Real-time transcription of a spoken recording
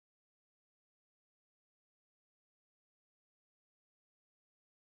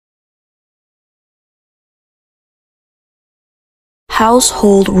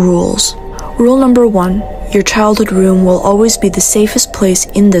Household rules. Rule number 1. Your childhood room will always be the safest place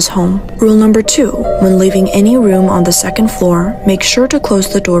in this home. Rule number 2. When leaving any room on the second floor, make sure to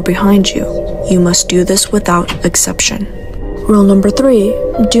close the door behind you. You must do this without exception. Rule number 3.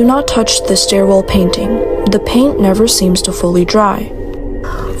 Do not touch the stairwell painting. The paint never seems to fully dry.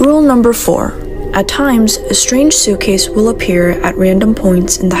 Rule number 4. At times, a strange suitcase will appear at random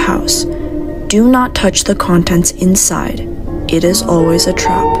points in the house. Do not touch the contents inside. It is always a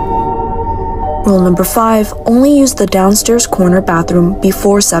trap. Rule number 5. Only use the downstairs corner bathroom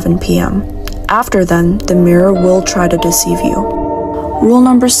before 7 p.m. After then, the mirror will try to deceive you. Rule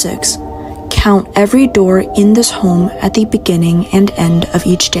number 6. Count every door in this home at the beginning and end of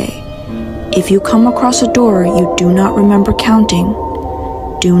each day. If you come across a door you do not remember counting,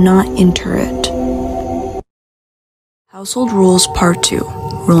 do not enter it. Household Rules Part 2.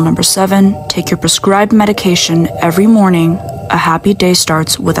 Rule number 7. Take your prescribed medication every morning. A happy day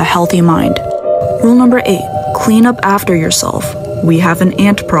starts with a healthy mind. Rule number 8. Clean up after yourself. We have an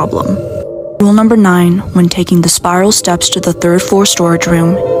ant problem. Rule number 9. When taking the spiral steps to the third floor storage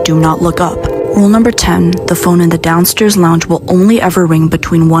room, do not look up. Rule number 10. The phone in the downstairs lounge will only ever ring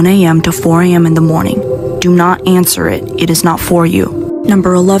between 1 a.m. to 4 a.m. in the morning. Do not answer it. It is not for you.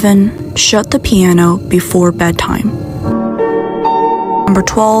 Number 11. Shut the piano before bedtime. Number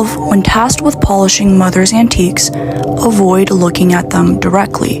 12. When tasked with polishing mother's antiques, avoid looking at them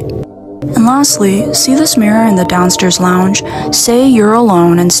directly. And lastly, see this mirror in the downstairs lounge? Say you're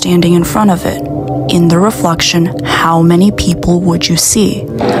alone and standing in front of it. In the reflection, how many people would you see?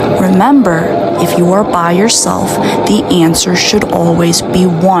 Remember, if you are by yourself, the answer should always be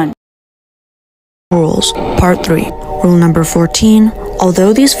 1. Rules. Part 3. Rule number 14.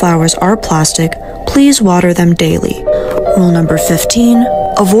 Although these flowers are plastic, please water them daily. Rule number 15.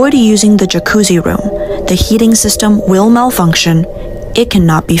 Avoid using the jacuzzi room. The heating system will malfunction. It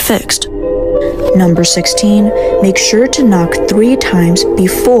cannot be fixed. Number 16. Make sure to knock 3 times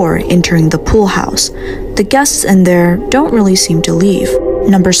before entering the pool house. The guests in there don't really seem to leave.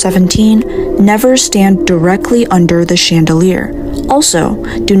 Number 17. Never stand directly under the chandelier. Also,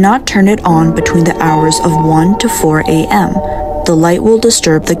 do not turn it on between the hours of 1 to 4 a.m. The light will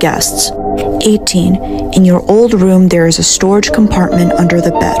disturb the guests. 18. In your old room there is a storage compartment under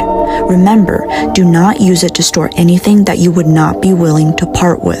the bed. Remember, do not use it to store anything that you would not be willing to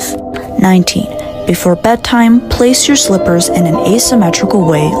part with. 19. Before bedtime, place your slippers in an asymmetrical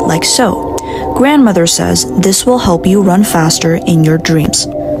way like so. Grandmother says this will help you run faster in your dreams.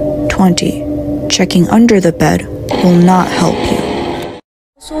 20. Checking under the bed will not help you.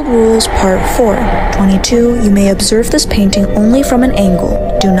 Household Rules Part 4. 22. You may observe this painting only from an angle.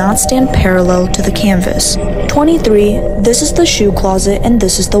 Do not stand parallel to the canvas. 23. This is the shoe closet and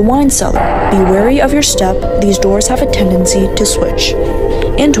this is the wine cellar. Be wary of your step. These doors have a tendency to switch.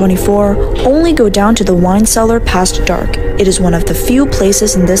 In 24. Only go down to the wine cellar past dark. It is one of the few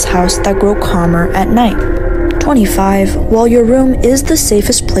places in this house that grow calmer at night. 25. While your room is the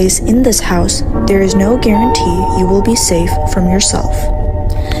safest place in this house, there is no guarantee you will be safe from yourself.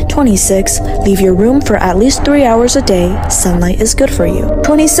 26. Leave your room for at least 3 hours a day. Sunlight is good for you.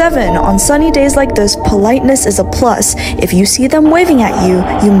 27. On sunny days like this, politeness is a plus. If you see them waving at you,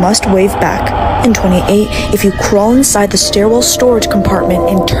 you must wave back. And 28. If you crawl inside the stairwell storage compartment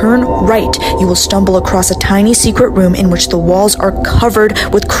and turn right, you will stumble across a tiny secret room in which the walls are covered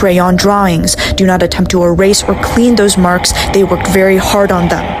with crayon drawings. Do not attempt to erase or clean those marks. They worked very hard on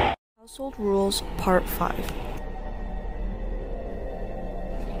them. Household Rules Part 5.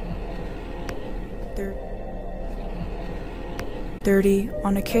 30.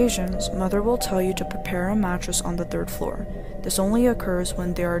 On occasions, mother will tell you to prepare a mattress on the 3rd floor. This only occurs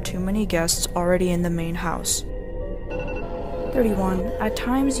when there are too many guests already in the main house. 31. At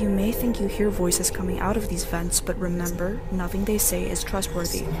times, you may think you hear voices coming out of these vents, but remember, nothing they say is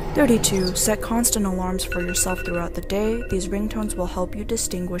trustworthy. 32. Set constant alarms for yourself throughout the day. These ringtones will help you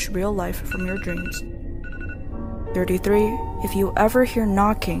distinguish real life from your dreams. 33. If you ever hear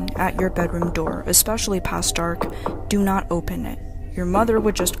knocking at your bedroom door, especially past dark, do not open it. Your mother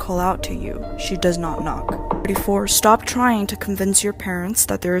would just call out to you. She does not knock. 34. Stop trying to convince your parents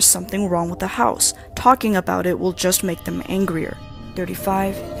that there is something wrong with the house. Talking about it will just make them angrier.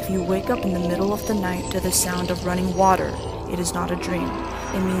 35. If you wake up in the middle of the night to the sound of running water, it is not a dream.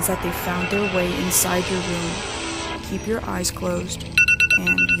 It means that they found their way inside your room. Keep your eyes closed,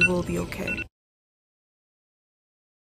 and you will be okay.